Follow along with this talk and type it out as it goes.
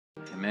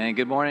Amen.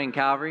 Good morning,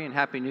 Calvary, and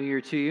Happy New Year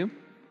to you.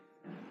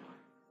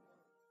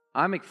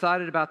 I'm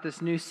excited about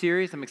this new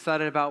series. I'm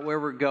excited about where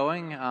we're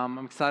going. I'm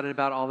excited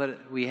about all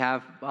that we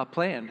have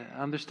planned.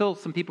 There's still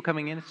some people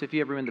coming in, so if you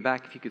ever in the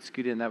back, if you could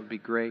scoot in, that would be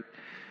great.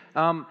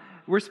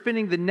 We're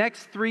spending the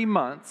next 3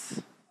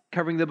 months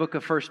covering the book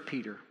of 1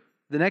 Peter.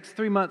 The next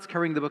 3 months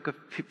covering the book of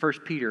 1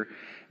 Peter.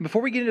 And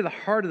before we get into the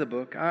heart of the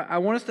book, I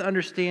want us to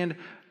understand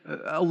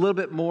a little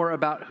bit more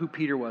about who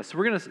Peter was. So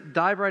we're going to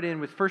dive right in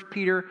with 1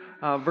 Peter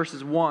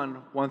verses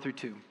 1 through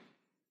 2.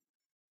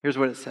 Here's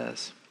what it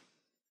says.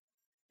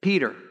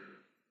 Peter,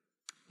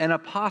 an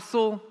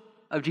apostle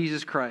of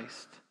Jesus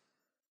Christ,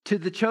 to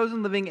the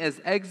chosen living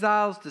as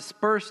exiles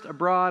dispersed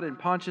abroad in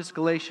Pontus,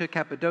 Galatia,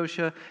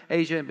 Cappadocia,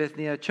 Asia, and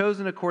Bithynia,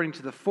 chosen according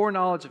to the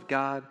foreknowledge of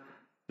God,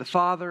 the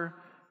Father,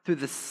 through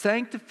the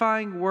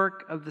sanctifying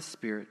work of the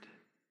Spirit,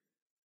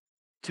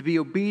 to be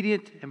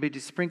obedient and be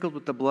sprinkled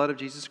with the blood of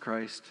Jesus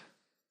Christ.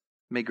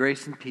 May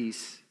grace and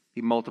peace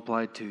be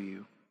multiplied to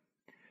you.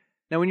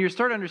 Now, when you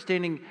start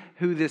understanding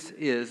who this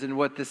is and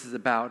what this is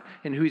about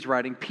and who he's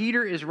writing,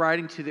 Peter is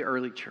writing to the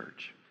early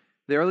church.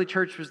 The early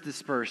church was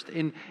dispersed.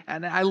 And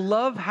I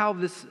love how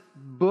this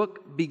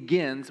book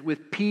begins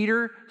with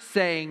Peter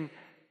saying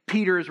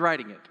Peter is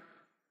writing it.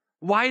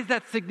 Why is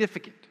that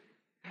significant?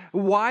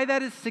 Why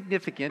that is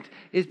significant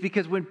is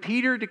because when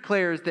Peter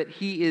declares that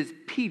he is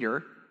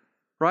Peter,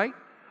 right?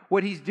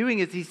 What he's doing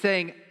is he's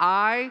saying,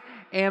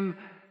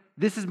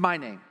 this is my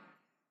name.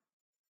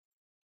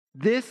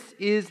 This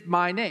is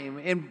my name.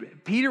 And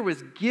Peter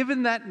was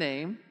given that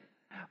name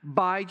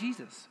by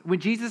Jesus.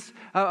 When Jesus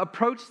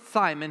approached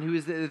Simon, who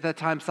was at that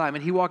time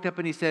Simon, he walked up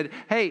and he said,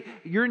 hey,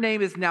 your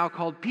name is now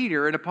called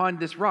Peter, and upon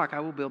this rock I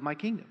will build my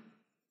kingdom.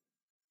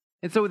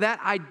 And so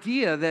that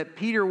idea that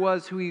Peter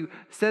was who he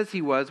says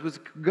he was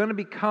going to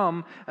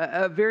become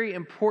a very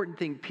important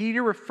thing.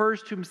 Peter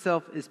refers to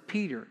himself as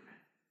Peter.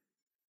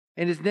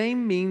 And his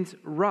name means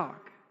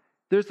rock.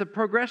 There's a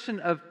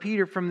progression of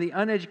Peter from the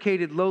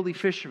uneducated, lowly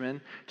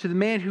fisherman to the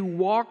man who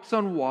walks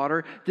on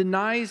water,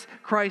 denies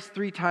Christ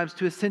 3 times,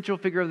 to a central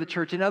figure of the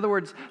church. In other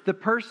words, the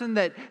person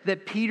that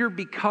Peter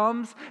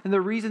becomes, and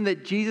the reason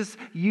that Jesus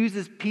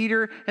uses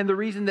Peter, and the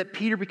reason that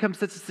Peter becomes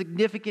such a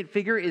significant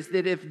figure is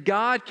that if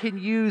God can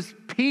use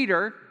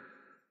Peter,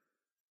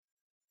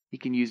 he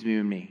can use you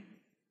and me.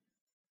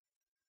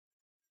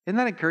 Isn't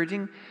that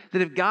encouraging?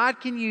 That if God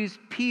can use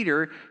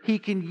Peter, he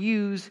can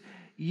use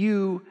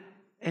you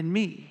and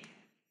me.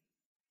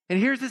 And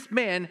here's this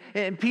man,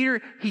 and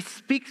Peter, he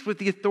speaks with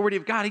the authority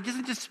of God. He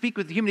doesn't just speak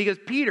with the human. He goes,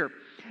 Peter,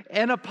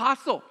 an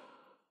apostle.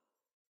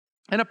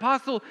 An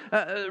apostle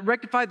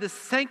rectified the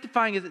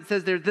sanctifying, as it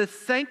says there, the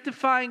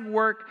sanctifying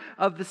work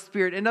of the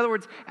Spirit. In other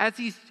words, as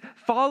he's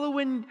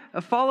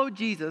followed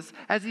Jesus,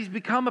 as he's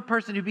become a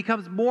person who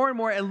becomes more and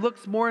more and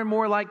looks more and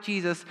more like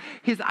Jesus,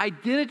 his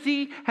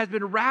identity has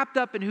been wrapped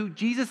up in who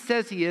Jesus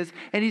says he is,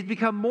 and he's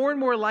become more and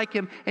more like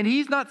him. And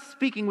he's not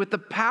speaking with the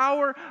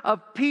power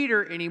of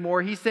Peter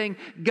anymore. He's saying,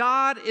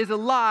 God is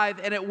alive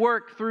and at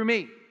work through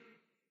me.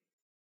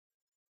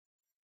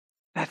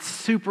 That's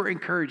super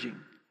encouraging.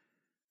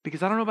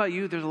 Because I don't know about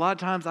you, there's a lot of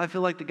times I feel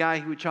like the guy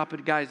who would chop a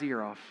guy's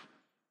ear off,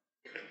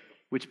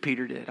 which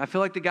Peter did. I feel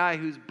like the guy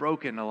who's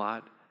broken a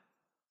lot.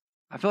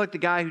 I feel like the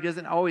guy who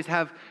doesn't always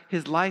have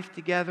his life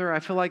together. I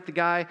feel like the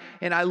guy,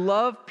 and I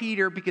love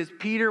Peter because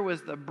Peter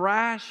was the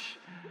brash,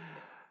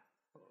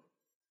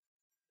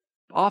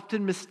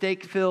 often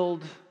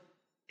mistake-filled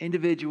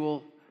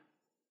individual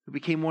who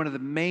became one of the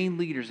main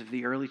leaders of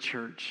the early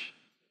church.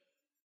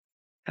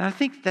 And I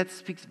think that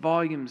speaks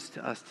volumes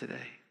to us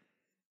today.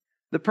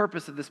 The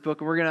purpose of this book,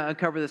 and we're going to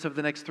uncover this over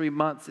the next 3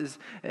 months,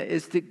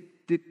 is to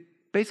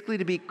basically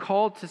to be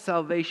called to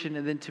salvation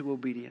and then to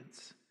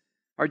obedience.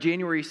 Our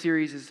January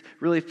series is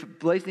really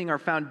placing our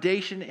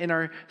foundation in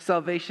our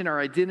salvation, our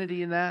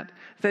identity in that.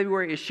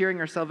 February is sharing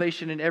our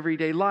salvation in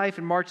everyday life,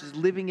 and March is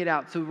living it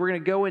out. So we're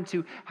going to go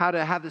into how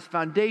to have this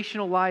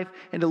foundational life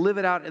and to live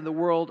it out in the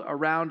world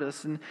around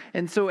us.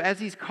 And so as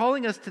he's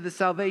calling us to the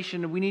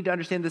salvation, we need to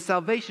understand the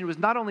salvation was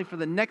not only for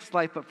the next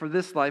life, but for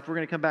this life. We're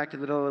going to come back to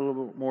that a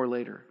little bit more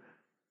later.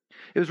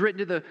 It was written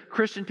to the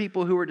Christian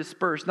people who were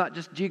dispersed, not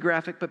just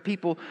geographic, but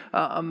people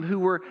who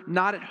were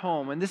not at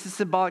home. And this is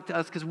symbolic to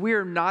us because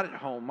we're not at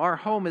home. Our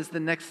home is the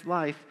next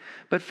life.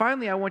 But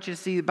finally, I want you to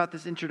see about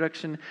this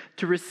introduction.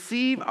 To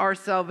receive our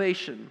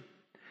salvation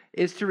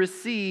is to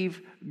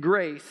receive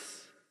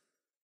grace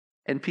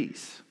and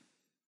peace.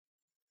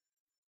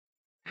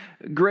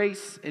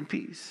 Grace and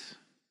peace.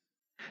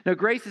 Now,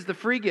 grace is the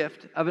free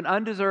gift of an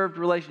undeserved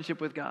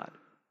relationship with God.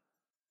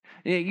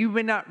 You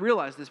may not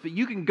realize this, but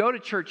you can go to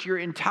church your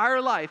entire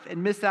life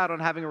and miss out on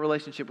having a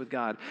relationship with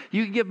God.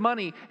 You can give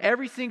money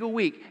every single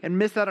week and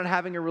miss out on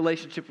having a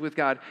relationship with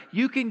God.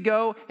 You can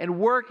go and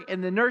work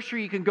in the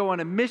nursery. You can go on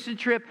a mission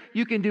trip.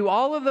 You can do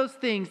all of those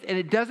things, and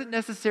it doesn't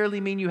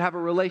necessarily mean you have a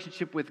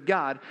relationship with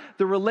God.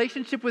 The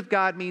relationship with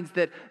God means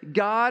that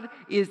God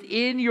is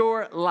in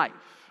your life,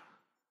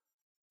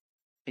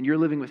 and you're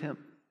living with Him.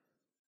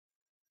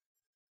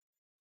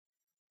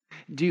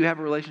 Do you have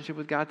a relationship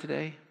with God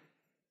today?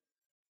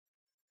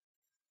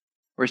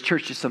 Or is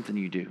church just something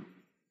you do?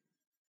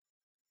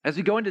 As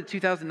we go into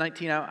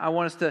 2019, I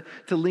want us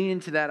to lean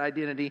into that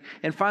identity.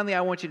 And finally,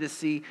 I want you to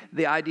see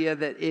the idea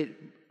that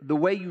the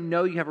way you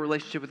know you have a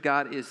relationship with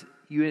God is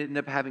you end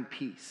up having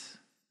peace.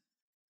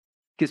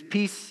 Because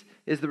peace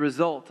is the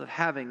result of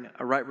having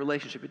a right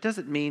relationship. It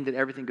doesn't mean that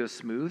everything goes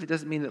smooth. It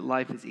doesn't mean that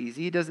life is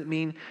easy. It doesn't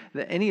mean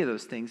that any of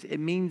those things. It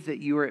means that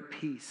you are at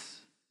peace.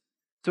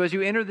 So as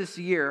you enter this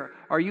year,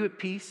 are you at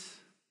peace?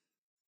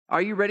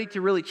 Are you ready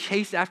to really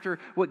chase after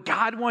what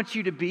God wants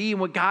you to be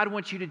and what God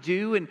wants you to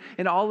do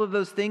and all of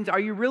those things? Are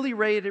you really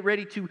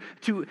ready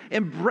to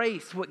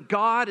embrace what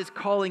God is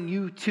calling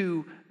you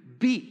to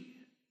be?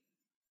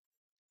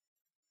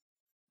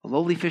 A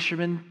lowly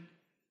fisherman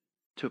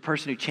to a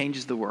person who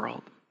changes the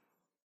world.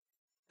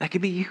 That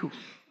could be you.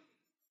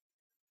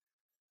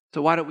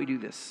 So why don't we do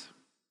this?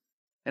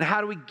 And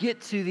how do we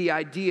get to the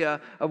idea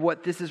of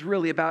what this is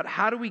really about?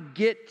 How do we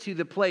get to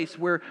the place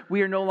where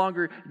we are no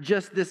longer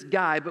just this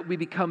guy, but we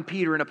become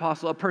Peter, an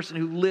apostle, a person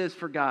who lives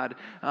for God?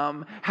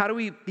 How do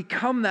we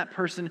become that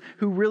person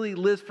who really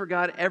lives for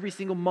God every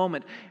single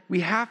moment? We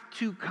have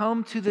to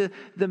come to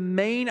the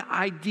main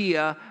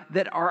idea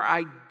that our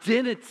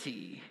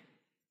identity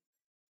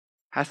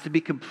has to be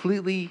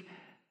completely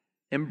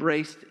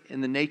embraced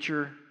in the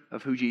nature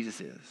of who Jesus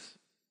is.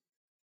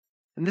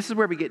 And this is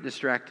where we get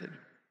distracted.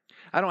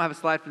 I don't have a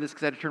slide for this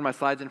because I had to turn my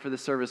slides in for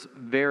this service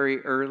very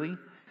early.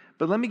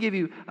 But let me give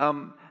you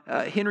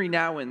Henry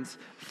Nouwen's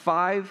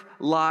 5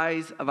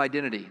 lies of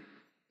identity.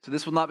 So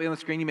this will not be on the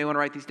screen. You may want to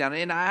write these down.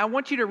 And I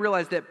want you to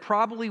realize that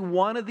probably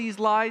one of these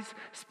lies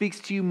speaks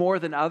to you more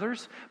than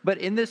others. But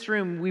in this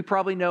room, we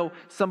probably know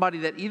somebody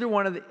that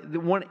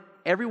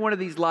every one of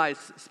these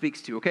lies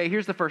speaks to. Okay,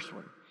 here's the first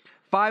one.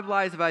 5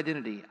 lies of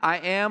identity. I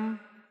am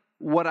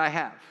what I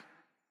have.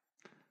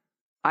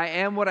 I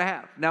am what I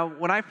have. Now,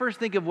 when I first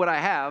think of what I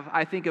have,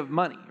 I think of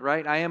money,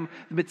 right? I am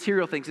the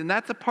material things, and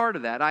that's a part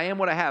of that. I am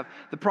what I have.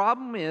 The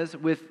problem is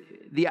with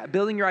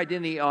building your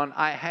identity on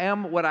I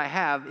am what I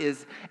have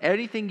is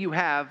anything you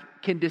have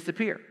can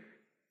disappear.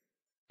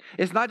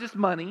 It's not just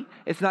money.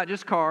 It's not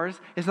just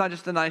cars. It's not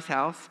just a nice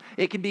house.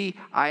 It can be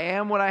I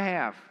am what I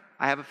have.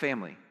 I have a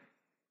family.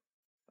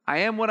 I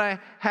am what I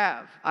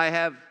have. I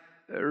have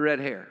red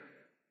hair.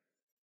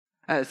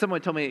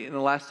 Someone told me in the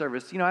last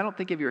service, I don't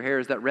think of your hair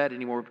as that red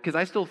anymore because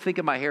I still think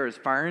of my hair as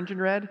fire engine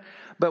red.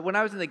 But when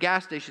I was in the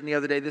gas station the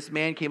other day, this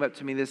man came up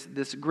to me,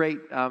 this great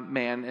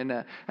man.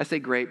 And I say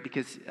great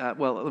because,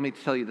 let me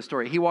tell you the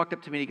story. He walked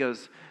up to me and he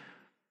goes,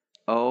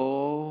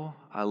 "Oh,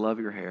 I love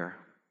your hair."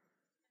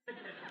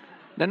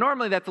 Now,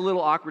 normally that's a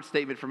little awkward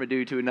statement from a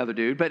dude to another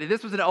dude, but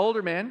this was an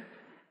older man.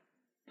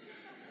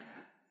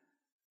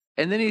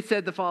 And then he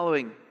said the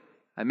following,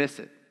 "I miss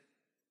it."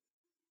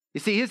 You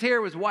see, his hair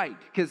was white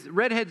because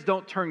redheads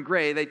don't turn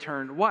gray, they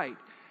turn white.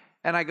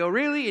 And I go,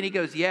 "Really?" And he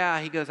goes, "Yeah."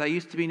 He goes, "I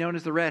used to be known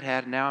as the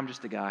redhead, and now I'm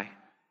just a guy."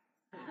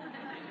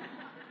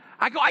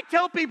 I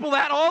tell people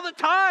that all the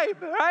time,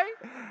 right?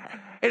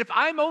 And if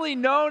I'm only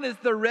known as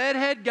the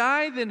redhead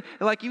guy, then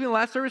like even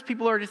last service,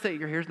 people already say,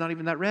 "Your hair's not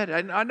even that red."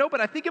 I know,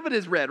 but I think of it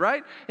as red,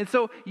 right? And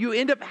so you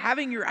end up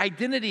having your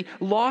identity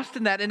lost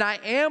in that. And I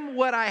am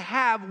what I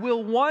have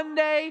will one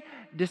day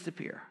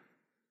disappear.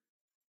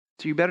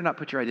 So you better not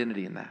put your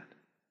identity in that.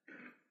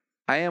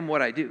 I am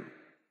what I do.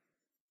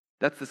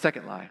 That's the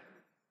second lie.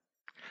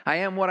 I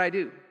am what I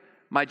do.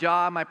 My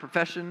job, my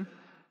profession.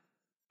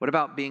 What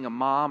about being a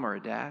mom or a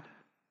dad?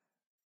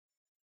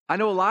 I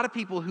know a lot of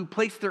people who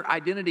place their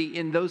identity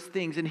in those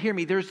things. And hear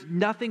me, there's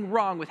nothing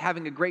wrong with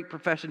having a great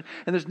profession.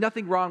 And there's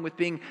nothing wrong with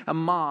being a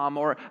mom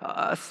or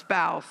a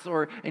spouse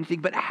or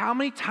anything. But how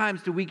many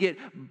times do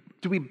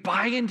we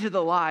buy into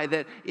the lie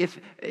that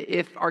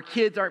if our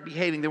kids aren't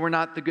behaving, then we're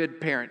not the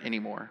good parent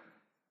anymore?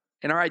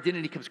 And our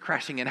identity comes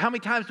crashing in. How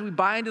many times do we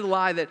buy into the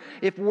lie that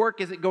if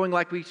work isn't going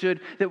like we should,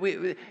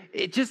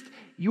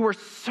 you are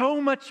so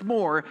much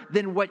more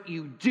than what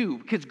you do?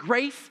 Because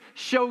grace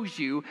shows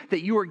you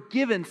that you are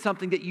given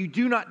something that you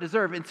do not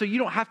deserve. And so you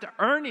don't have to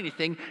earn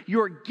anything.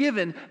 You are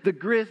given the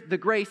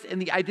grace and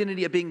the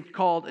identity of being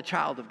called a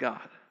child of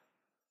God.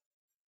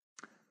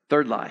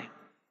 Third lie.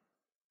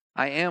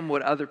 I am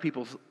what other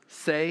people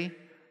say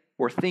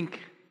or think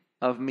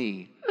of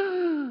me.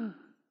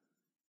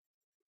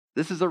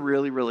 This is a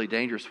really, really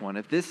dangerous one.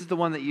 If this is the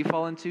one that you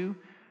fall into,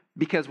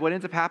 because what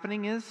ends up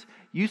happening is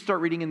you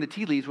start reading in the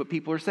tea leaves what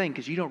people are saying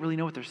because you don't really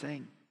know what they're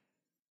saying.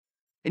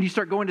 And you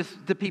start going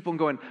to people and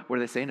going, "What are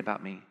they saying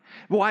about me?"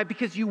 Why?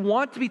 Because you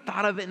want to be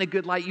thought of in a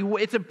good light.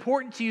 It's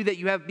important to you that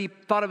you be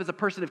thought of as a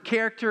person of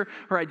character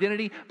or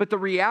identity. But the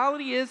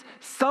reality is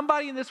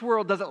somebody in this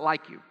world doesn't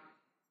like you.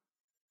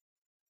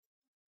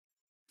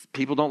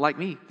 People don't like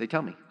me. They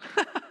tell me.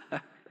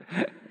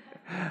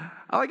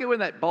 I like it when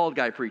that bald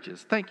guy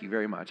preaches. Thank you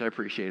very much. I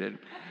appreciate it.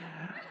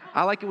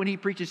 I like it when he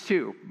preaches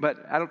too,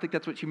 but I don't think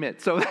that's what you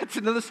meant. So that's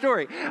another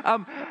story.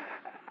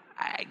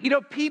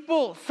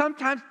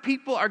 Sometimes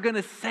people are going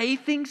to say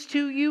things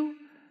to you,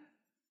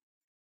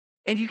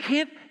 and you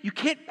can't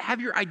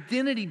have your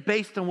identity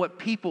based on what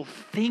people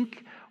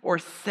think or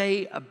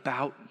say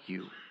about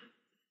you.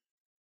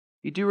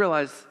 You do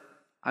realize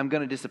I'm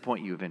going to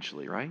disappoint you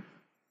eventually, right?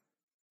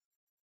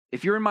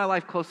 If you're in my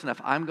life close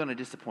enough, I'm going to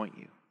disappoint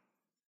you.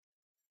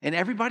 And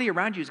everybody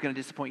around you is going to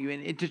disappoint you.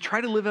 And to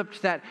try to live up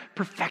to that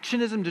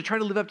perfectionism, to try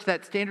to live up to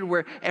that standard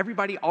where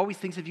everybody always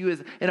thinks of you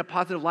as in a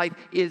positive light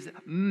is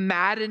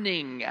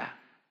maddening. And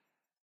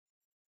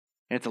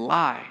it's a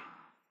lie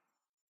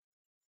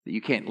that you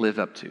can't live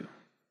up to.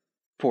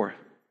 4,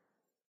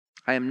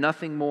 I am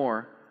nothing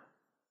more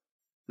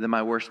than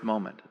my worst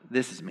moment.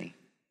 This is me.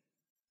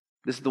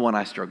 This is the one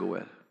I struggle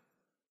with,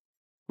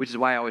 which is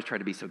why I always try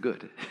to be so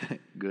good.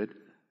 Good.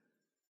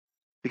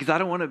 Because I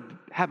don't want to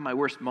have my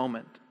worst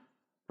moment.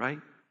 Right?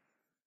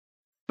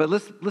 But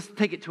let's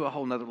take it to a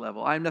whole nother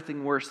level. I'm nothing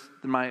more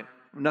than my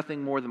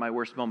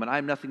worst moment.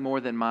 I'm nothing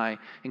more than my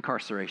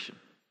incarceration.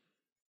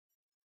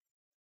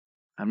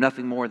 I'm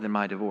nothing more than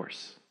my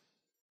divorce.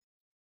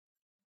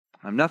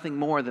 I'm nothing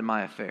more than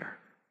my affair.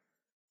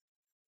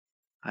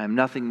 I am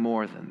nothing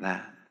more than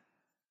that.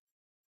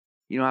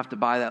 You don't have to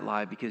buy that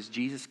lie because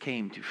Jesus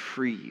came to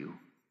free you.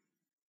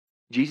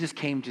 Jesus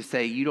came to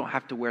say, you don't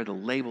have to wear the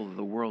label that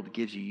the world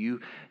gives you. You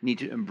need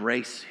to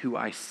embrace who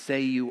I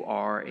say you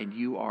are, and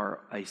you are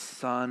a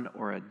son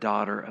or a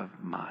daughter of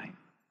mine.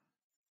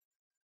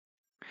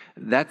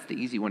 That's the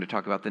easy one to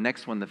talk about. The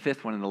next one, the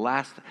 5th one, and the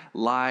last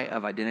lie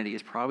of identity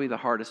is probably the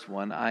hardest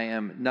one. I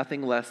am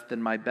nothing less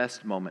than my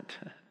best moment.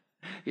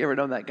 You ever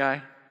known that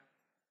guy?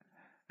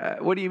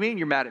 What do you mean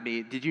you're mad at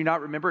me? Did you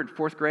not remember in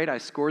 4th grade I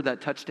scored that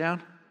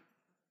touchdown?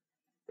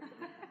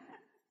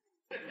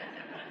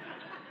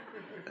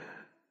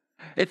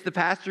 It's the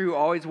pastor who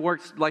always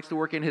likes to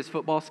work in his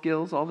football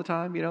skills all the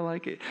time,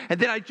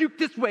 and then I juked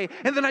this way,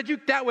 and then I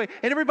juked that way,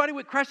 and everybody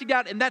went crashing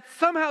down, and that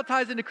somehow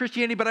ties into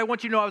Christianity, but I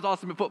want you to know I was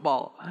awesome at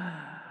football.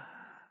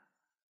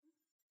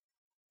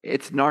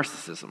 It's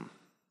narcissism.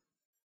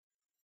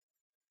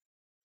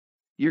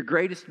 Your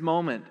greatest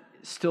moment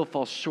still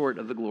falls short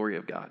of the glory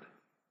of God.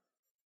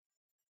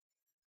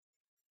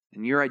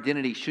 And your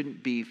identity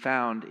shouldn't be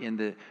found in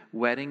the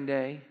wedding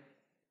day.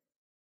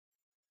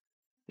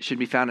 It should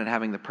be found in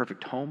having the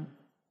perfect home.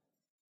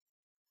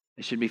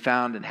 It should be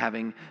found in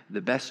having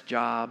the best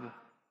job.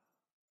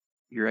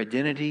 Your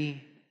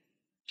identity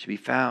should be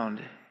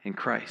found in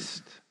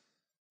Christ.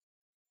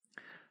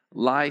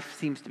 Life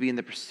seems to be in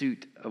the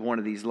pursuit of one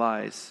of these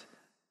lies.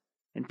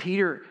 And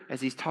Peter,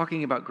 as he's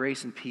talking about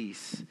grace and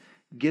peace,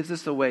 gives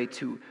us a way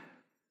to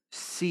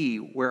see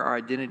where our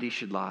identity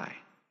should lie.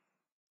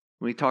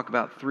 When we talk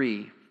about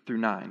 3 through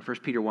 9, 1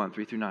 Peter 1,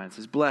 3 through 9, it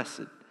says,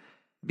 Blessed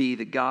be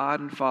the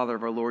God and Father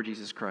of our Lord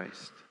Jesus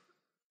Christ.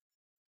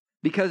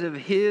 Because of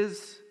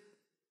His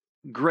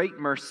great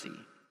mercy,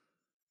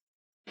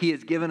 He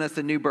has given us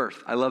a new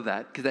birth. I love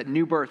that, because that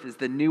new birth is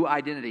the new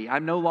identity.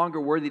 I'm no longer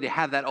worthy to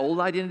have that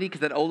old identity,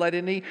 because that old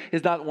identity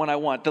is not the one I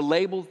want. The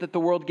labels that the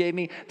world gave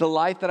me, the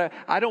life that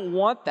I don't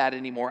want that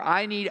anymore.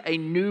 I need a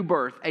new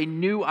birth, a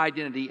new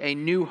identity, a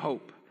new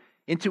hope,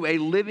 into a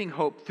living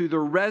hope through the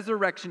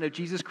resurrection of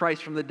Jesus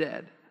Christ from the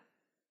dead,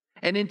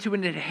 and into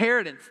an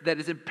inheritance that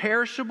is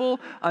imperishable,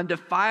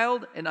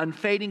 undefiled, and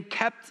unfading,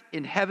 kept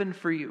in heaven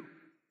for you.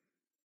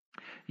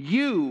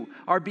 You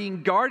are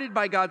being guarded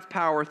by God's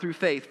power through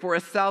faith for a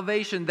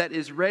salvation that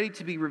is ready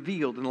to be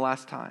revealed in the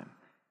last time.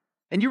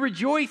 And you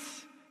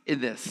rejoice in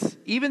this,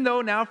 even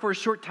though now for a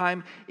short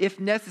time, if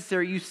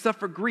necessary, you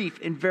suffer grief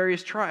in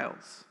various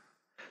trials,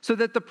 so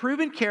that the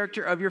proven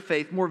character of your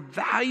faith, more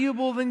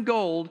valuable than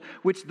gold,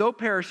 which though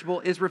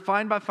perishable is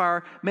refined by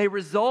fire, may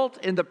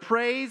result in the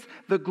praise,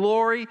 the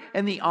glory,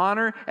 and the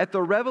honor at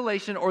the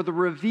revelation or the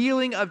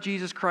revealing of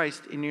Jesus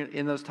Christ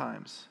in those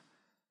times.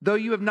 Though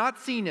you have not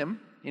seen Him,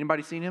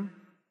 anybody seen Him?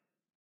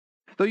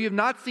 Though you have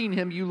not seen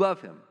Him, you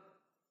love Him.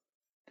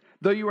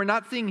 Though you are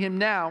not seeing Him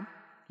now,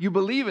 you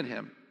believe in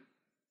Him.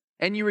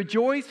 And you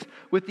rejoice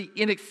with the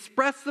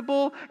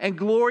inexpressible and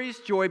glorious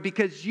joy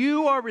because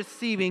you are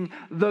receiving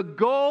the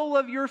goal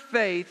of your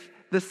faith,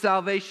 the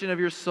salvation of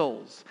your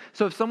souls.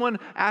 So if someone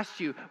asked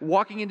you,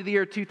 walking into the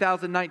year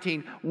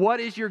 2019, what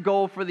is your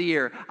goal for the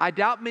year? I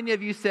doubt many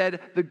of you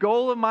said, the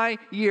goal of my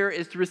year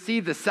is to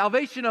receive the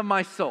salvation of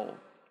my soul.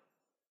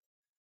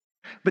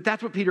 But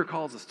that's what Peter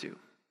calls us to.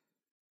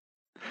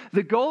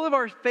 The goal of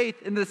our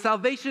faith in the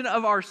salvation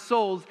of our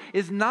souls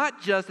is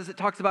not just, as it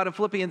talks about in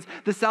Philippians,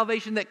 the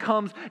salvation that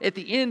comes at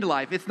the end of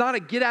life. It's not a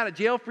get out of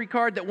jail free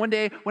card that one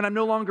day when I'm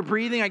no longer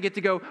breathing, I get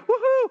to go,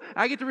 woohoo,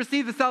 I get to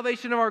receive the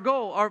salvation of our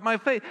goal, or my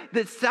faith.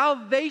 The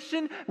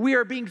salvation, we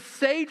are being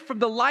saved from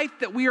the life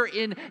that we are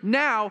in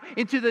now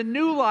into the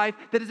new life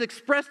that is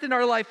expressed in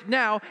our life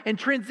now and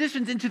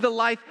transitions into the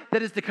life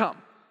that is to come.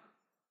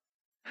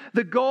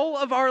 The goal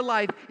of our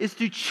life is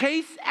to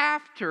chase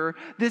after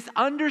this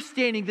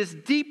understanding, this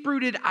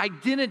deep-rooted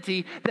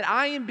identity that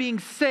I am being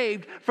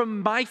saved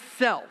from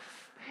myself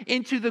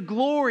into the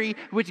glory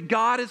which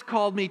God has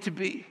called me to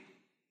be.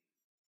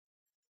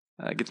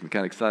 That gets me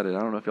kind of excited. I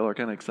don't know if y'all are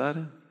kind of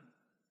excited.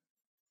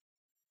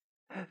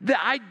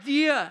 The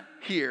idea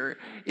here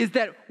is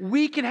that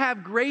we can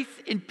have grace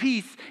and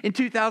peace in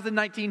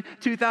 2019,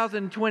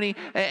 2020,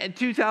 and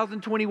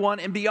 2021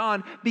 and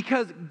beyond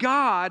because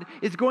God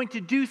is going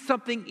to do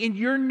something in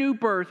your new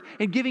birth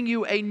and giving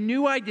you a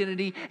new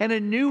identity and a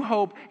new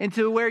hope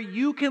into where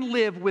you can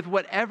live with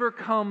whatever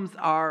comes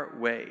our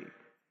way.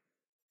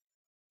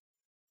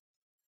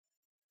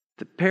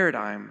 The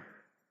paradigm,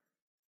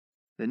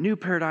 the new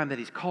paradigm that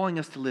he's calling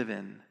us to live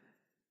in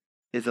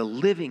is a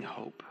living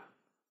hope,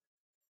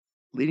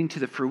 leading to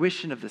the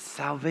fruition of the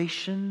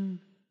salvation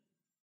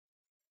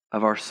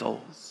of our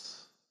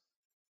souls.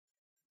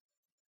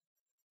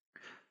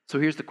 So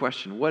here's the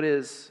question. What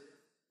is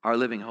our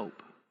living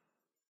hope?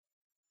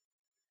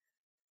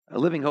 A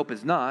living hope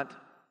is not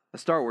a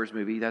Star Wars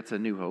movie. That's a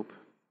New Hope.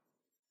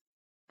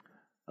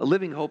 A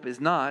living hope is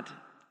not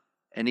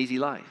an easy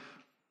life.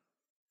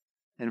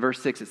 In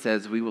verse 6 it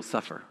says, we will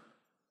suffer.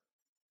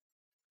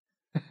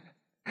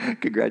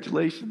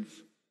 Congratulations.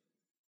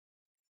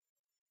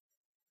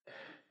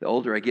 The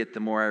older I get,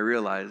 the more I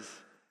realize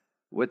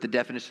what the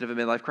definition of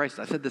a midlife crisis.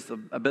 I said this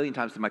a billion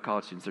times to my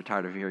college students. They're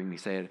tired of hearing me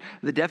say it.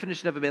 The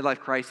definition of a midlife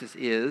crisis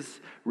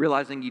is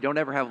realizing you don't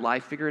ever have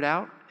life figured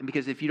out. And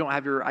because if you don't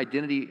have your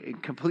identity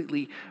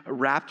completely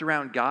wrapped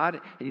around God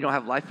and you don't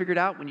have life figured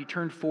out, when you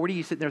turn 40,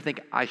 you sit there and think,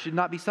 I should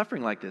not be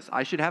suffering like this.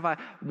 I should have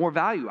more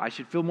value. I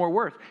should feel more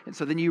worth. And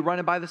so then you run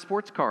and buy the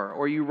sports car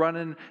or you run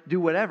and do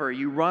whatever.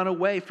 You run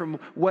away from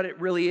what it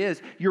really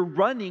is. You're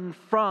running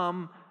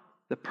from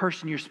the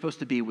person you're supposed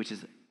to be, which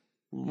is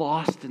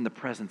lost in the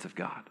presence of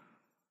God.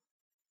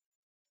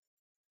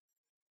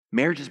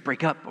 Marriages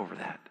break up over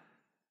that.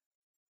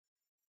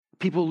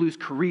 People lose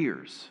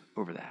careers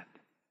over that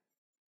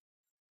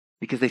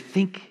because they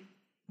think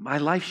my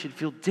life should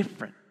feel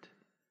different.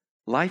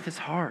 Life is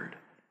hard,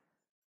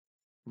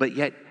 but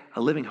yet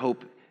a living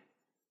hope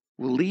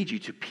will lead you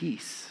to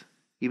peace,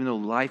 even though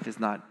life is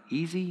not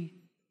easy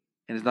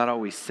and is not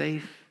always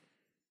safe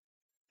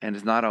and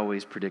is not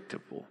always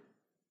predictable.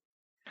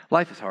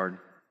 Life is hard.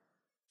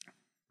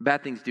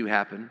 Bad things do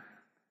happen.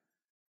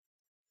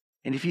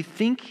 And if you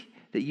think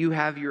that you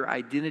have your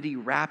identity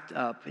wrapped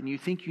up and you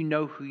think you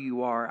know who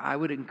you are, I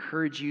would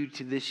encourage you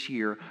to this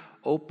year,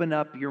 open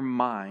up your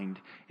mind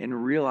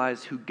and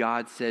realize who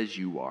God says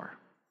you are.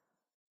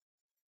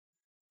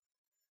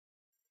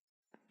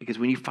 Because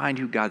when you find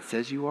who God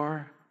says you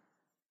are,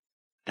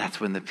 that's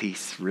when the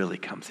peace really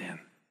comes in.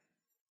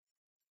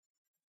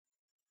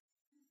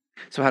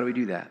 So how do we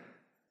do that?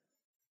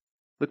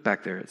 Look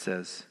back there, it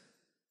says,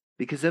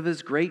 because of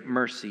his great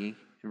mercy,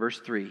 in verse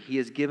 3, he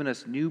has given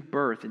us new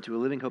birth into a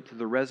living hope through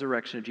the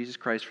resurrection of Jesus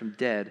Christ from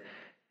dead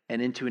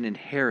and into an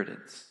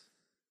inheritance.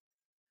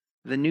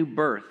 The new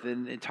birth,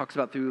 and it talks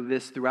about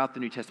throughout the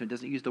New Testament, it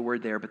doesn't use the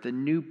word there, but the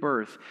new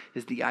birth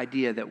is the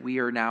idea that we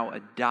are now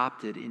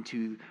adopted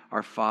into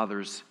our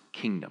Father's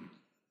kingdom.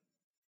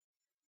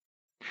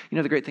 You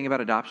know the great thing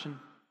about adoption?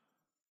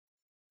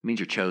 It means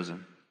you're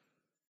chosen.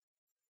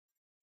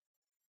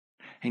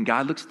 And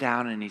God looks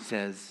down and he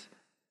says,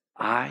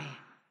 I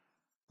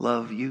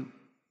love you.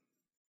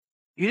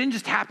 You didn't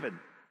just happen.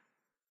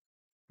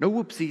 No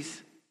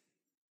whoopsies.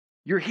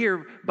 You're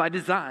here by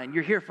design.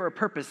 You're here for a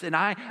purpose. And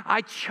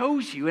I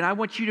chose you, and I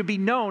want you to be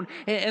known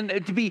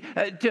and to be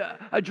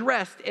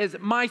addressed as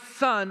my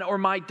son or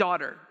my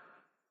daughter.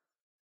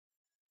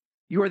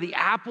 You are the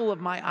apple of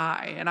my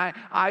eye, and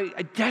I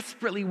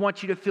desperately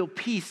want you to feel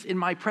peace in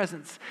my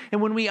presence.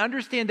 And when we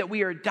understand that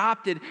we are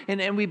adopted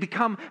and we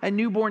become a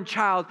newborn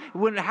child,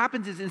 what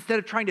happens is instead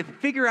of trying to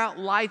figure out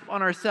life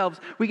on ourselves,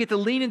 we get to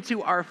lean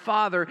into our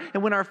Father.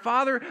 And when our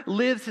Father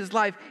lives his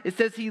life, it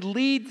says he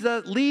leaves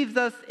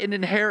us an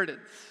inheritance.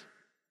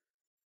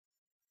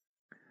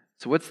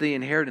 So what's the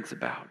inheritance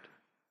about?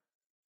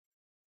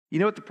 You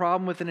know what the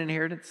problem with an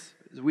inheritance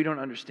is? We don't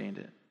understand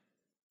it.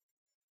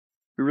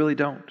 We really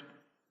don't.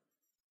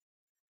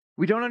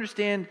 We don't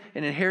understand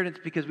an inheritance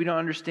because we don't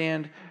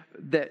understand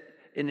that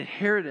an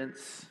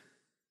inheritance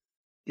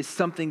is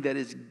something that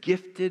is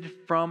gifted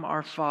from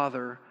our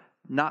Father,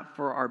 not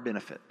for our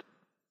benefit,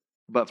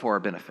 but for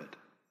our benefit.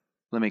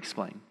 Let me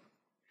explain.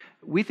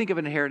 We think of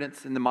an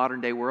inheritance in the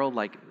modern day world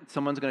like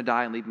someone's going to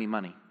die and leave me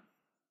money.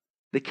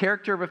 The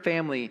character of a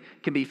family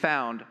can be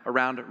found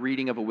around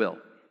reading of a will.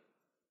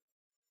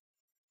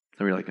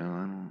 So we're like, oh, I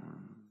don't know.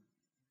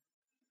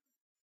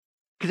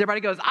 Because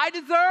everybody goes, I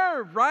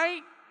deserve,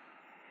 right?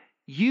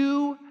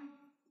 You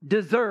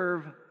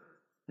deserve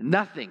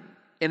nothing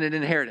in an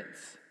inheritance.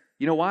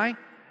 You know why?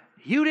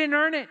 You didn't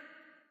earn it.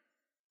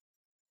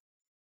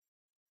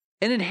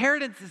 An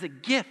inheritance is a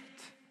gift.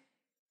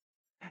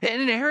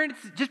 An inheritance,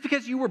 just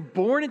because you were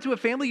born into a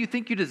family, you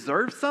think you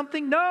deserve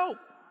something? No.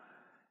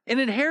 An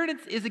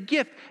inheritance is a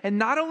gift. And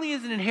not only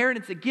is an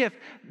inheritance a gift,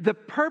 the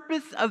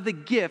purpose of the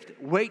gift,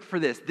 wait for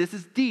this. This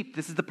is deep.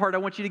 This is the part I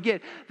want you to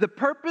get. The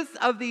purpose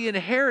of the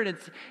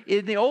inheritance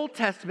in the Old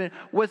Testament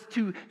was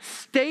to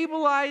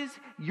stabilize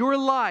your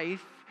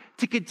life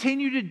to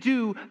continue to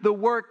do the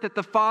work that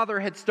the Father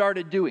had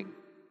started doing.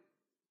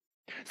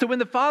 So when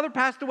the father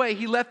passed away,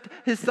 he left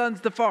his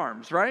sons the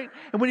farms, right?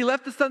 And when he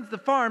left the sons the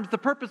farms, the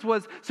purpose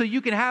was so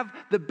you can have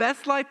the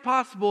best life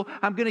possible.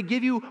 I'm going to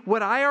give you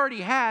what I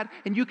already had,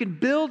 and you can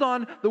build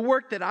on the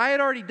work that I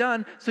had already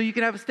done so you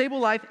can have a stable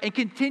life and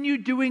continue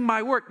doing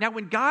my work. Now,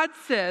 when God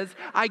says,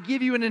 I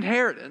give you an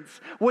inheritance,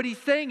 what he's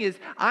saying is,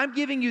 I'm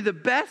giving you the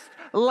best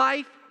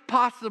life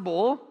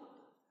possible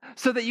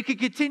so that you can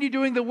continue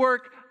doing the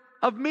work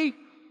of me.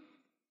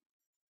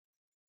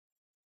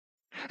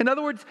 In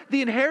other words,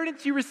 the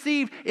inheritance you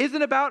receive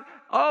isn't about,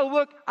 oh,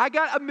 look, I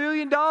got $1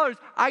 million.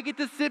 I get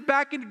to sit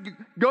back and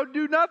go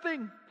do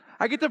nothing.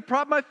 I get to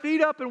prop my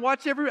feet up and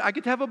watch I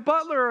get to have a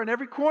butler in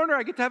every corner.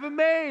 I get to have a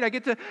maid. I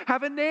get to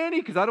have a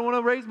nanny because I don't want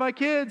to raise my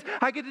kids.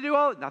 I get to do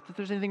not that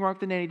there's anything wrong with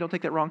the nanny. Don't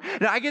take that wrong.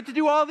 And I get to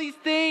do all these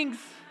things.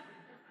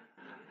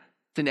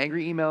 Send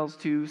angry emails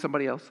to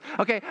somebody else.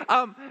 Okay,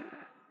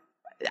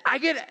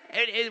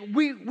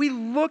 we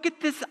look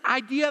at this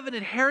idea of an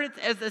inheritance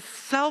as a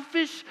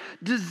selfish,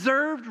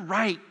 deserved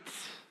right.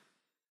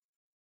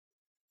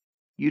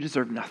 You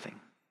deserve nothing.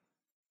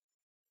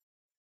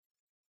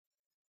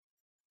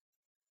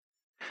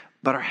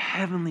 But our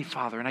Heavenly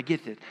Father, and I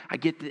get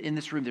that in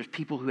this room there's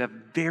people who have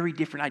very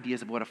different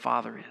ideas of what a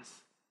father is.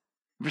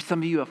 For some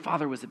of you, a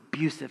father was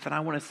abusive, and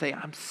I want to say,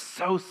 I'm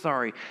so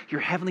sorry.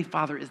 Your Heavenly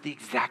Father is the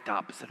exact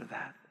opposite of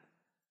that.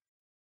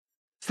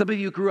 Some of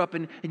you grew up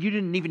and you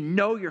didn't even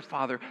know your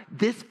father.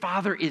 This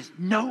father is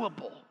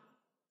knowable.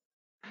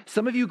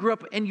 Some of you grew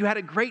up and you had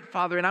a great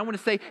father, and I want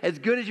to say, as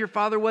good as your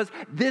father was,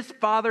 this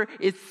father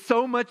is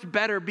so much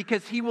better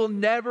because he will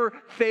never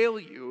fail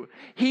you.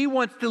 He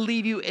wants to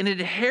leave you an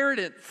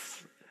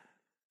inheritance.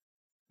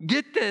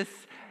 Get this,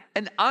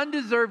 an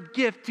undeserved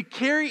gift to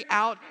carry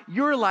out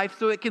your life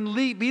so it can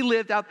be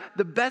lived out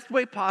the best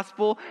way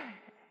possible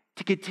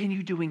to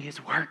continue doing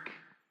his work.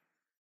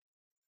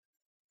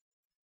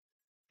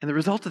 And the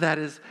result of that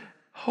is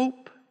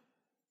hope.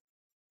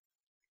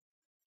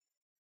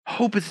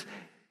 Hope is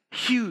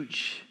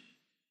huge.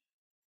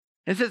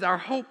 And it says our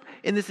hope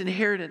in this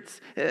inheritance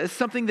is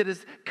something that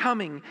is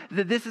coming,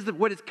 that this is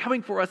what is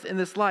coming for us in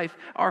this life.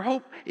 Our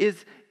hope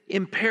is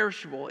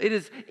imperishable. It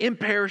is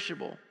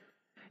imperishable.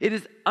 It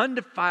is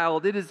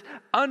undefiled. It is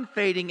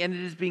unfading, and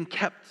it is being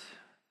kept.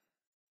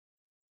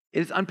 It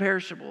is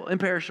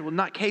imperishable,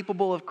 not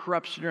capable of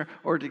corruption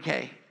or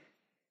decay.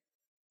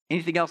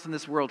 Anything else in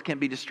this world can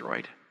be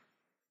destroyed.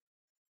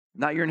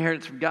 Not your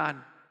inheritance from God.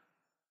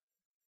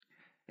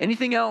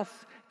 Anything else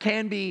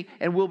can be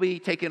and will be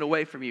taken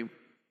away from you.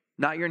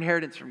 Not your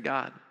inheritance from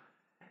God.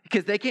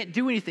 Because they can't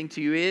do anything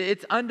to you.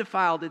 It's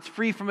undefiled. It's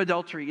free from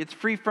adultery. It's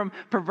free from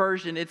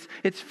perversion.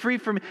 It's free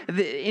from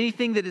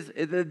anything that is,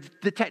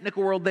 the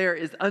technical world there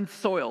is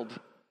unsoiled.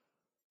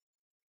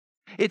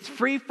 It's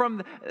free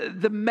from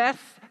the mess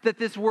that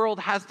this world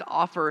has to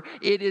offer.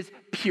 It is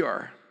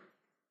pure.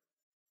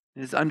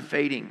 It is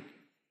unfading.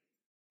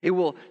 It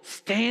will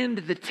stand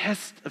the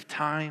test of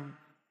time.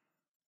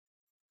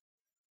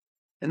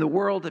 In the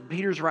world that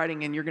Peter's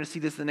writing, and you're going to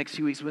see this in the next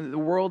few weeks, when the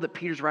world that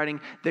Peter's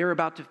writing, they're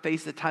about to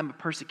face a time of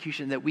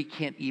persecution that we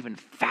can't even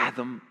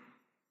fathom.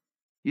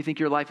 You think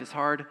your life is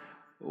hard?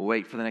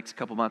 Wait for the next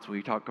couple months when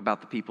we talk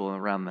about the people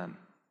around them.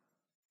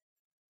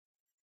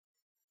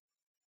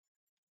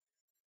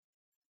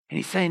 And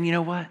he's saying, you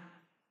know what?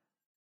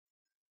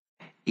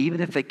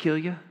 Even if they kill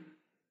you,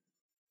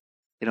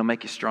 it'll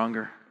make you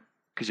stronger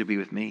because you'll be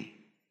with me.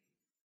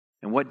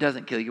 And what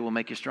doesn't kill you will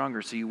make you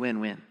stronger, so you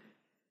win-win.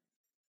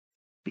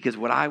 Because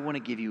what I want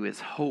to give you is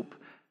hope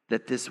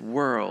that this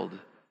world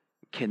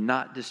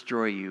cannot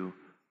destroy you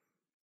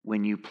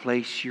when you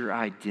place your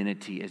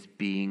identity as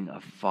being a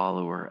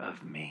follower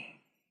of me.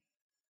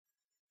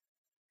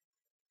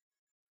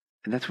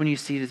 And that's when you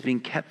see it as being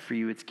kept for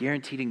you. It's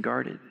guaranteed and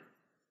guarded.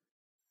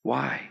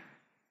 Why?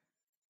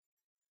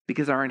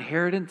 Because our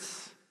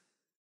inheritance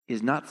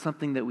is not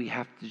something that we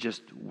have to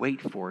just wait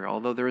for,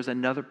 although there is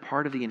another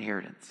part of the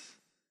inheritance.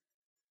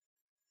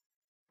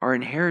 Our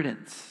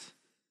inheritance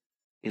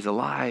is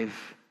alive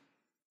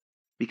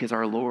because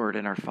our Lord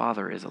and our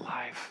Father is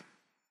alive.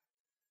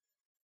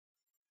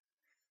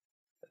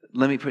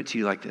 Let me put it to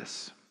you like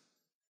this.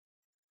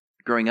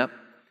 Growing up,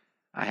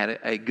 I had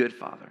a good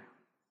father.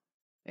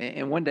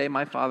 And one day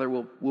my father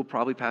will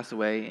probably pass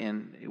away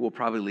and will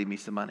probably leave me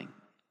some money.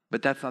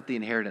 But that's not the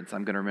inheritance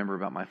I'm going to remember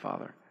about my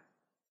father.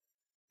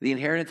 The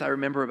inheritance I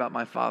remember about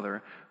my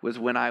father was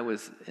when I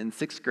was in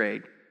 6th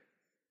grade.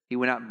 He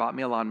went out and bought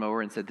me a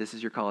lawnmower and said, "This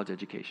is your college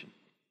education.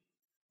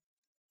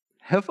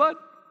 Have fun."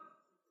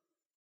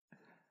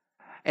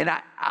 And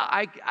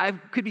I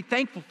could be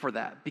thankful for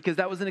that because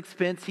that was an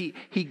expense. He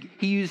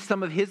used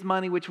some of his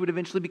money, which would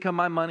eventually become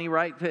my money,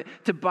 right,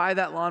 to buy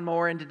that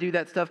lawnmower and to do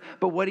that stuff.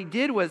 But what he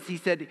did was he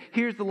said,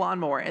 "Here's the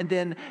lawnmower." And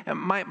then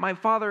my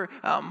father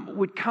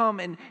would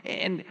come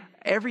and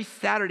every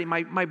Saturday,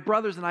 my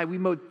brothers and I, we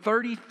mowed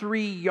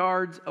 33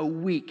 yards a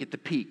week at the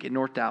Peak in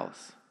North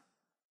Dallas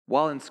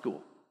while in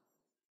school.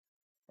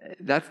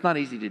 That's not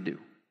easy to do.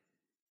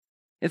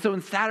 And so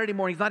on Saturday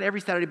mornings, not every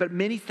Saturday, but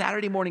many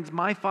Saturday mornings,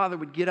 my father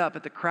would get up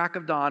at the crack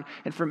of dawn,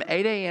 and from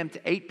 8 a.m.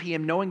 to 8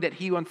 p.m., knowing that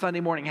he on Sunday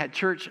morning had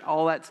church,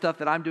 all that stuff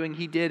that I'm doing,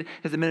 he did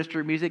as a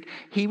minister of music.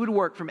 He would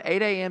work from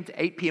 8 a.m.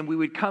 to 8 p.m. We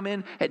would come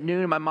in at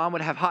noon, and my mom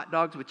would have hot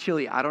dogs with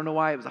chili. I don't know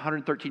why. It was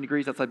 113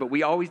 degrees outside, but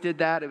we always did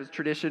that. It was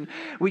tradition.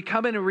 We'd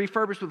come in and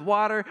refurbish with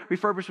water,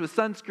 refurbish with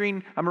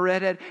sunscreen. I'm a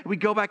redhead. We'd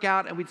go back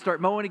out, and we'd start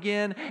mowing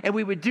again, and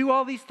we would do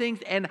all these things,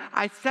 and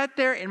I sat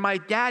there, and my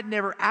dad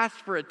never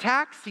asked for a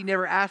tax. He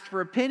never asked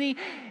for a penny.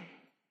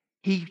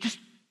 He just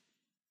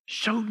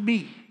showed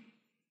me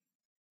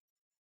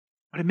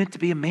what it meant to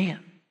be a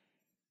man,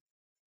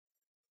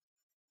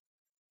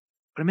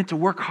 what it meant to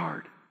work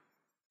hard,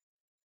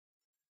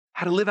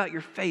 how to live out your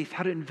faith,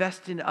 how to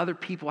invest in other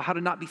people, how to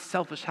not be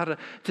selfish, how to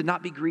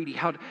not be greedy,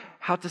 how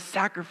to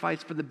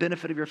sacrifice for the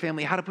benefit of your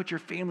family, how to put your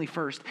family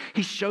first.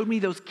 He showed me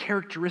those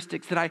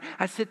characteristics that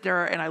I sit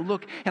there and I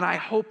look and I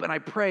hope and I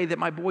pray that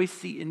my boys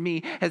see in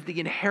me as the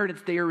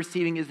inheritance they are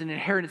receiving is an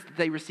inheritance that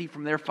they receive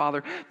from their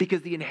father,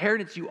 because the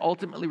inheritance you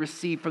ultimately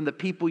receive from the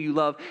people you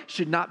love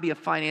should not be a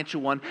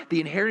financial one. The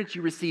inheritance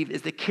you receive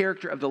is the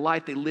character of the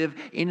life they live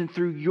in and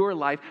through your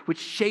life, which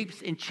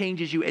shapes and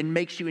changes you and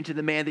makes you into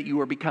the man that you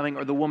are becoming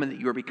or the woman that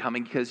you are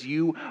becoming, because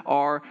you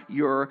are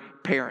your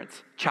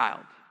parents' child.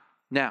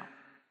 Now,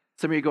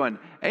 some of you are going,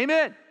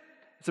 amen.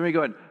 Some of you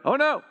are going, oh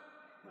no.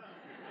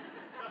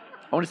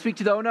 I want to speak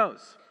to the oh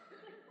no's.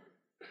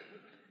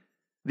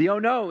 The oh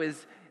no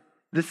is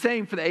the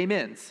same for the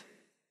amens.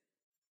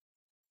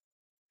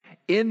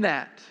 In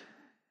that,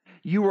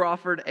 you were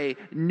offered a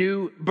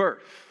new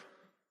birth,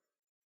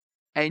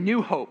 a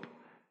new hope,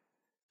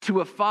 to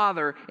a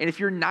father. And if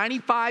you're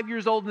 95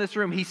 years old in this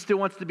room, he still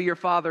wants to be your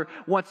father,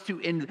 wants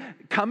to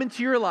come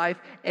into your life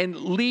and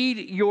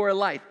lead your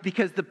life.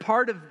 Because the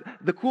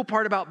cool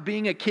part about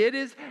being a kid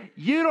is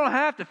you don't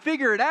have to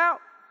figure it out.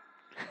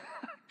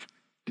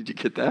 Did you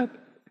get that?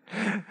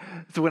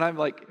 So when I'm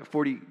like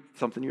 40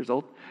 something years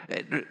old,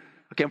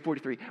 okay, I'm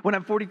 43. When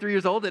I'm 43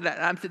 years old and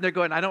I'm sitting there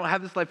going, I don't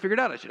have this life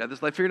figured out. I should have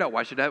this life figured out.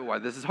 Why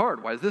this is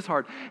hard? Why is this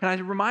hard? And I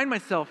remind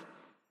myself,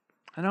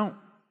 I don't.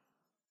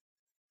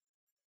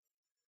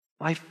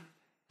 Life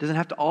doesn't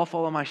have to all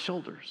fall on my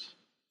shoulders.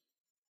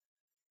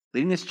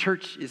 Leading this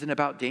church isn't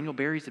about Daniel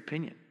Barry's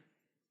opinion.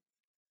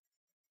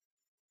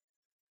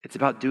 It's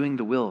about doing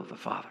the will of the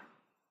Father.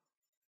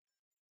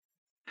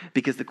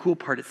 Because the cool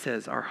part, it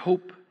says, our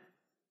hope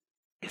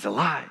is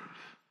alive.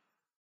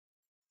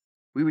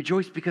 We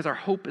rejoice because our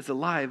hope is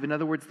alive. In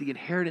other words, the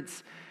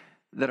inheritance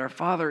that our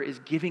Father is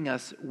giving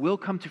us will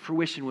come to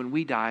fruition when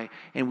we die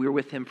and we're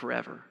with Him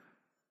forever.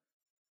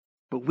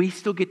 But we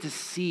still get to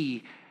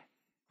see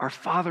our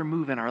Father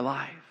move in our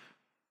life.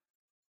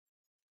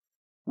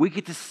 We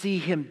get to see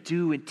Him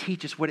do and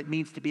teach us what it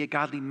means to be a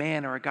godly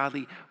man or a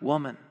godly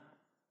woman.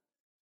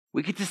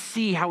 We get to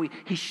see how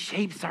He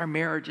shapes our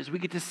marriages. We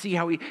get to see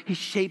how He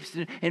shapes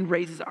and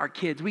raises our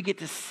kids. We get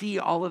to see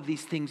all of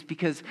these things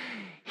because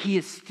He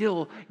is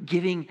still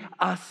giving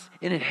us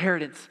an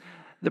inheritance,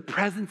 the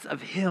presence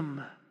of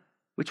Him,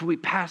 which will be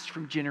passed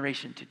from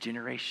generation to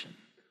generation.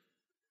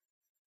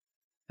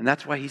 And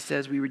that's why He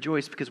says we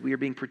rejoice, because we are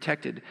being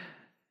protected.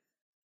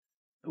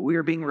 We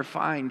are being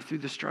refined through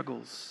the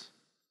struggles.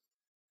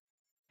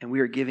 And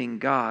we are giving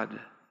God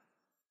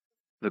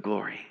the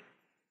glory.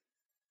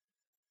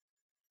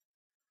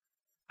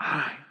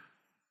 I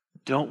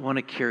don't want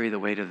to carry the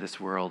weight of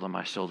this world on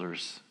my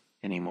shoulders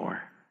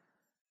anymore.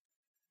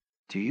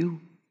 Do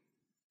you?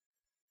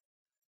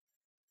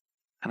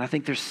 And I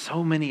think there's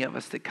so many of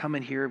us that come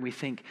in here and we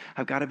think,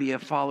 I've got to be a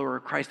follower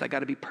of Christ. I've got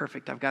to be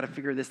perfect. I've got to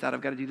figure this out.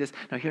 I've got to do this.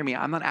 Now, hear me.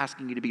 I'm not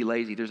asking you to be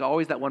lazy. There's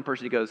always that one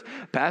person who goes,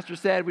 Pastor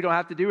said we don't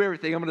have to do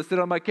everything. I'm going to sit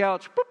on my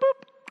couch. Boop,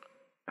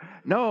 boop.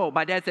 No,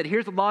 my dad said,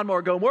 here's the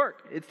lawnmower, go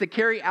work. It's to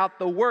carry out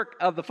the work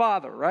of the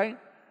Father, right?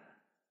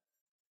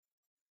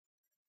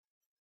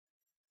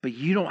 But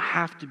you don't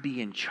have to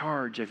be in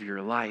charge of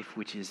your life,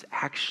 which is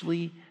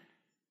actually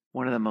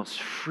one of the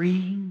most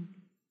freeing,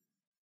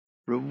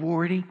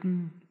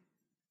 rewarding,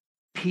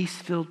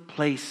 peace-filled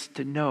place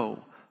to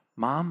know.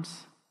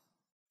 Moms,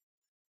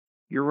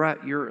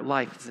 your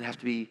life doesn't have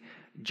to be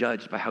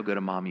judged by how good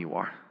a mom you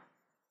are.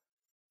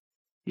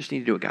 You just need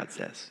to do what God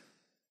says.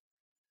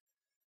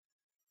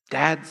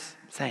 Dads,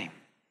 same.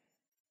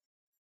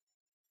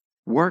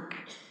 Work,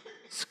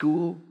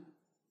 school,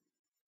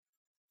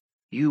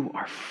 you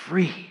are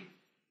free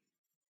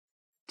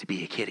to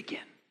be a kid again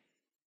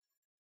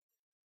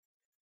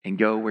and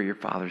go where your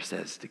Father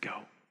says to go.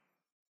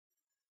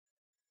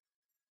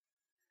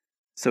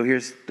 So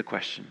here's the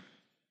question.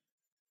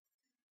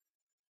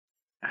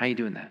 How are you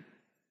doing that?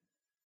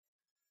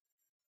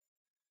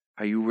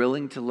 Are you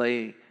willing to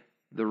lay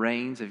the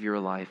reins of your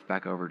life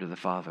back over to the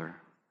Father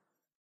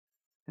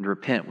and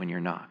repent when you're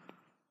not?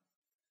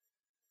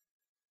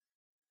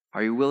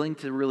 Are you willing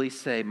to really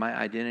say, my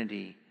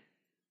identity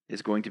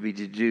is going to be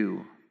to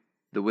do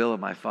the will of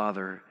my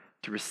Father,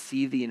 to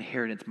receive the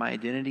inheritance? My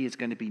identity is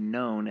going to be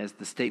known, as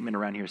the statement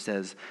around here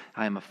says,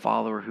 I am a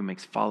follower who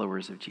makes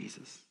followers of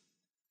Jesus.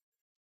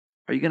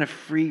 Are you going to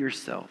free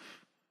yourself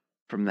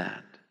from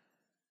that?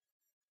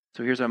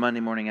 So here's our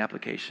Monday morning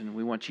application.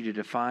 We want you to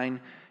define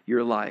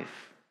your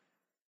life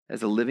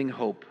as a living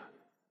hope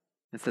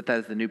and set that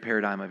as the new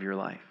paradigm of your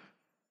life.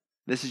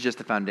 This is just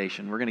the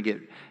foundation. We're going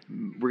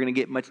to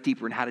get much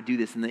deeper in how to do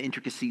this and the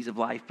intricacies of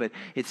life, but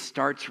it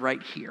starts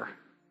right here.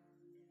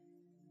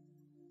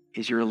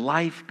 Is your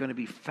life going to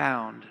be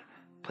found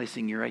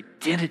placing your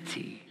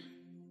identity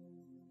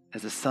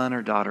as a son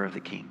or daughter of the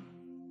King?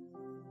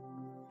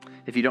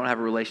 If you don't have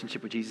a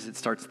relationship with Jesus, it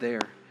starts there.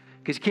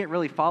 Because you can't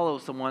really follow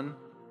someone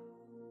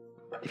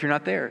if you're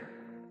not there.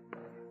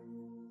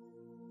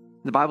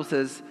 The Bible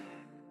says,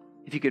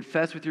 if you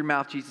confess with your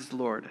mouth Jesus is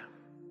Lord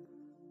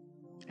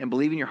and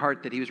believe in your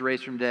heart that he was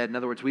raised from the dead, in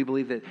other words, we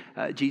believe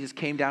that Jesus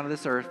came down to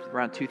this earth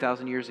around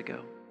 2,000 years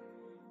ago.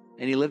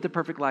 And he lived a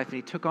perfect life, and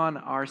he took on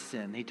our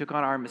sin. He took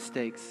on our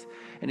mistakes.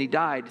 And he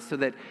died so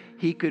that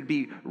he could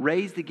be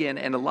raised again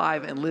and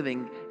alive and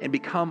living and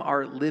become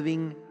our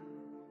living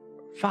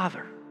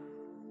Father.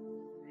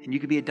 And you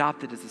could be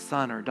adopted as a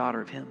son or a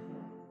daughter of him.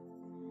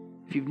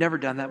 If you've never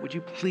done that, would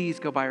you please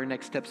go by our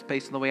Next Step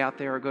space on the way out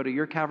there, or go to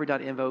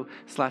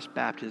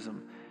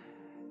yourcalvary.info/baptism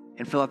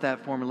and fill out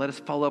that form and let us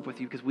follow up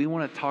with you, because we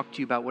want to talk to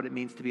you about what it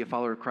means to be a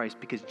follower of Christ.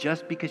 Because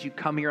just because you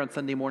come here on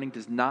Sunday morning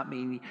does not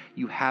mean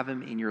you have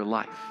him in your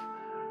life.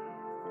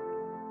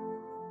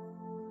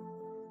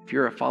 If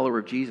you're a follower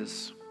of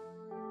Jesus,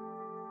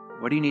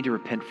 what do you need to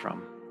repent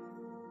from?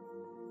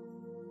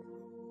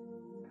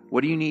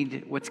 What do you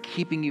need? What's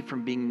keeping you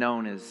from being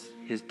known as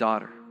his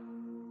daughter,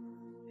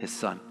 his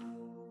son?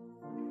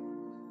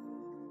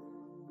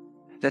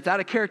 That's out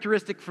of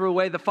characteristic for the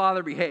way the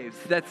Father behaves.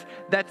 That's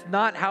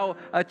not how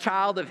a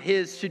child of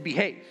his should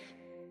behave.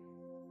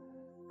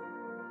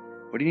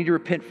 What do you need to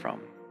repent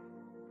from?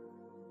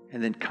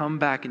 And then come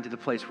back into the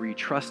place where you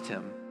trust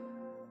him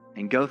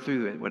and go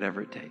through it,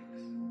 whatever it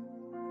takes.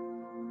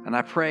 And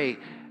I pray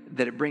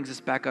that it brings us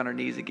back on our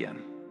knees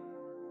again,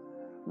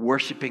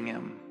 worshiping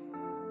him,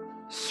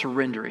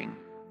 surrendering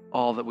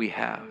all that we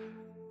have,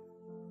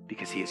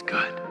 because he is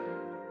good.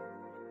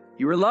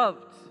 You are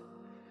loved.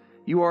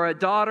 You are a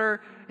daughter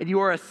and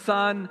you are a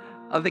son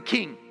of the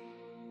King.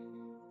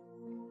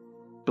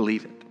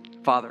 Believe it.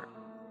 Father,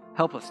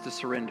 help us to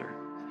surrender,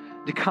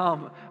 to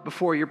come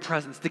before your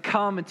presence, to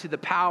come into the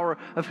power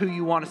of who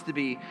you want us to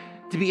be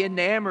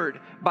enamored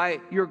by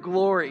your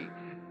glory,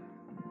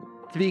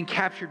 to being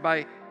captured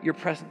by your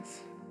presence.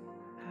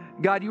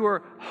 God, you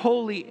are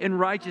holy and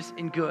righteous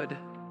and good.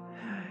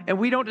 And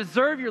we don't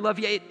deserve your love,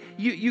 yet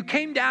you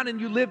came down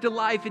and you lived a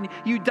life and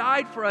you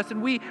died for us,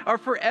 and we are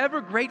forever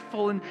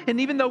grateful. And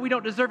even though we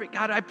don't deserve it,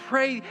 God, I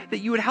pray that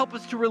you would help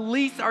us to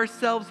release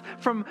ourselves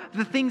from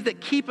the things that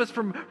keep us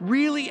from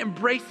really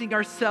embracing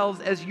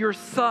ourselves as your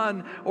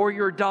son or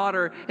your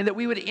daughter, and that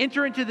we would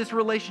enter into this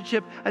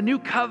relationship, a new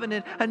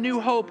covenant, a new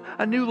hope,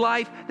 a new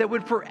life that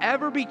would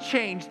forever be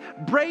changed.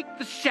 Break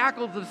the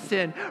shackles of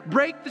sin,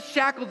 break the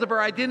shackles of our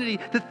identity,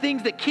 the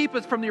things that keep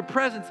us from your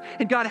presence.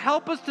 And God,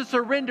 help us to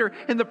surrender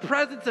in the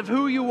presence of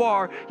who you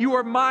are. You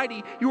are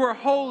mighty, you are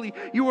holy,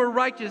 you are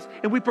righteous,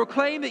 and we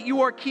proclaim that you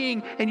are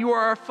King and you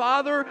are our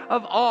Father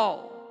of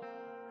all.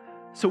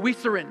 So we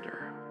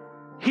surrender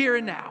here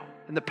and now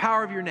in the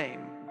power of your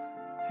name.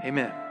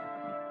 Amen.